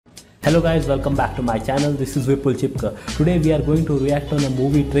Hello guys, welcome back to my channel. This is Vipul Chipka. Today we are going to react on a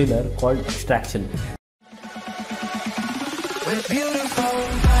movie trailer called Extraction.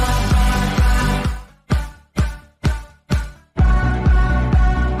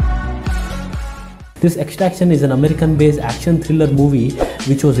 This Extraction is an American-based action thriller movie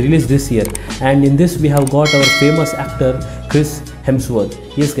which was released this year, and in this we have got our famous actor Chris Hemsworth.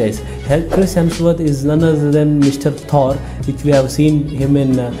 Yes guys, Chris Hemsworth is none other than Mr. Thor, which we have seen him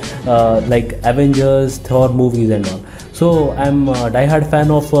in like Avengers, Thor movies and all. So I'm a die-hard fan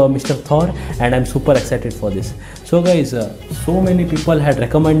of Mr. Thor and I'm super excited for this. So guys, so many people had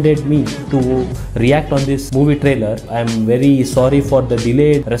recommended me to react on this movie trailer. I'm very sorry for the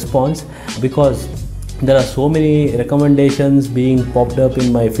delayed response because there are so many recommendations being popped up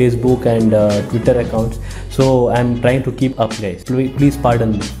in my Facebook and Twitter accounts. So I'm trying to keep up guys. Please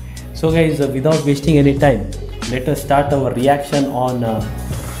pardon me. So guys, without wasting any time, let us start our reaction on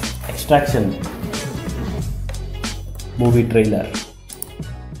Extraction movie trailer.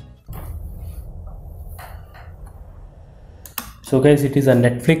 So guys, it is a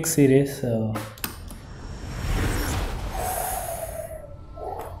Netflix series.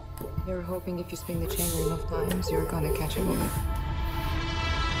 They were hoping if you spin the chamber enough times, you're gonna catch a bullet.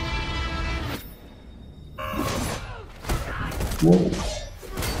 Whoa.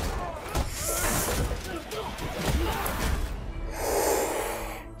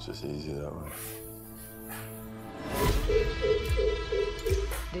 It's just easy that way.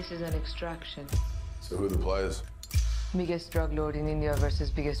 This is an extraction. So who are the players? Biggest drug lord in India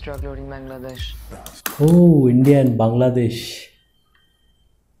versus biggest drug lord in Bangladesh. Oh, India and Bangladesh.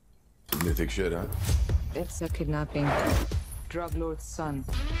 Mythic shit, huh? It's a kidnapping. Drug lord's son.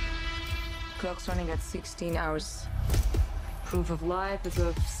 Clock's running at 16 hours. Proof of life as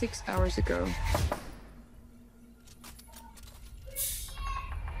of 6 hours ago.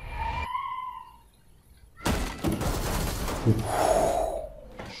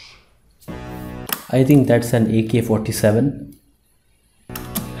 I think that's an AK-47.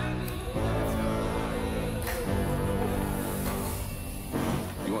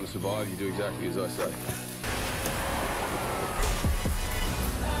 You want to survive, you do exactly as I say.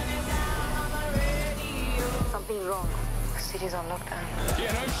 Something wrong. The city's on lockdown.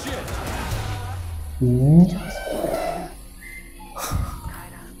 Yeah, no shit.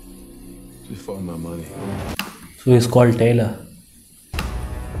 Just find my money. So he's called Taylor. That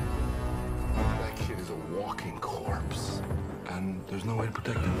kid is a walking corpse, and there's no way to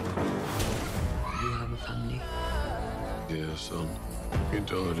protect him. You have a family. Yeah, son. He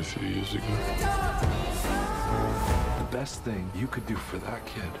died a few years ago. The best thing you could do for that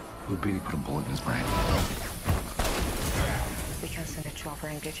kid would be to put a bullet in his brain. We can send a chopper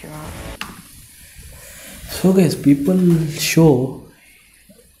and get you out. So guys, people show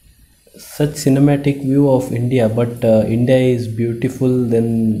such cinematic view of India, but India is beautiful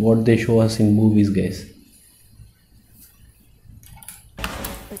than what they show us in movies, guys.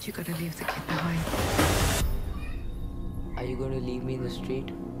 But you gotta leave the kid behind. Are you going to leave me in the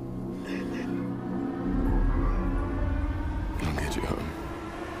street? I'll get you home.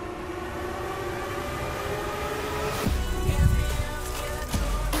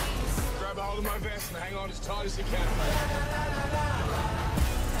 Grab a hold of my vest and hang on as tight as you can.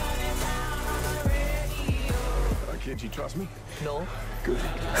 Kid, you trust me? No. Good.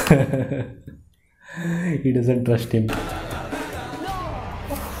 He doesn't trust him.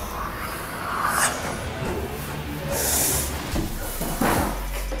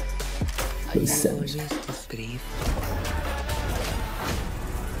 Are you always this brave?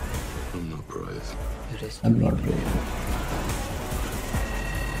 I'm not brave. You rescue I'm me. not brave.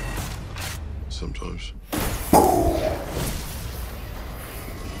 Sometimes.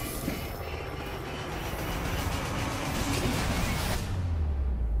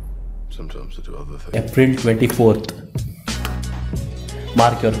 Sometimes I do other things. April 24th.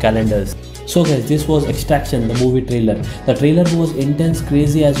 Mark your calendars. So guys, this was Extraction, the movie trailer. The trailer was intense,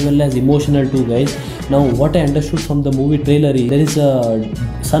 crazy as well as emotional too guys. Now what I understood from the movie trailer is there is a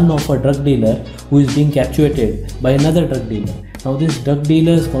son of a drug dealer who is being captured by another drug dealer. Now this drug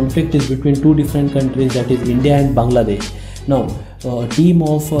dealer's conflict is between two different countries, that is India and Bangladesh. Now a team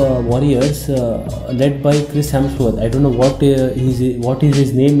of warriors led by Chris Hemsworth. I don't know what is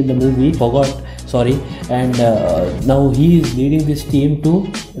his name in the movie, forgot, sorry. And now he is leading this team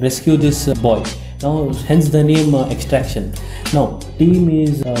to rescue this boy. Now hence the name Extraction. Now team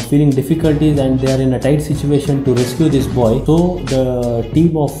is feeling difficulties and they are in a tight situation to rescue this boy. So the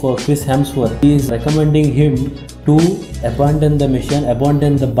team of Chris Hemsworth is recommending him to abandon the mission,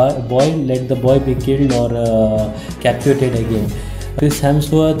 abandon the boy, let the boy be killed or captured again. Chris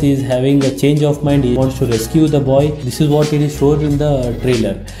Hemsworth is having a change of mind. He wants to rescue the boy. This is what it is shown in the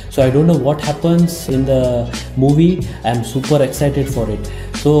trailer. So I don't know what happens in the movie. I am super excited for it.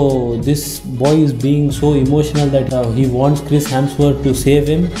 So this boy is being so emotional that he wants Chris Hemsworth to save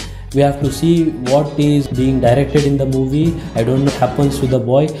him. We have to see what is being directed in the movie. I don't know what happens to the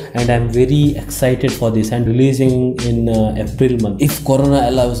boy, and I'm very excited for this, and releasing in April month if Corona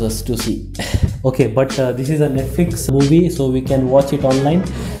allows us to see. Okay, but this is a Netflix movie, so we can watch it online.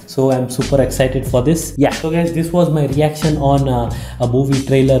 So I'm super excited for this. Yeah, so guys, this was my reaction on a movie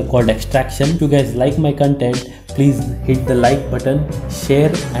trailer called Extraction. If you guys like my content, please hit the like button,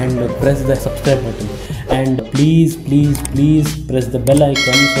 share, and press the subscribe button. And please press the bell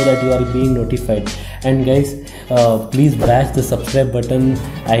icon so that you are being notified. And guys, please bash the subscribe button.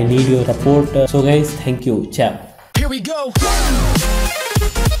 I need your support. So guys, thank you. Ciao. Here we go.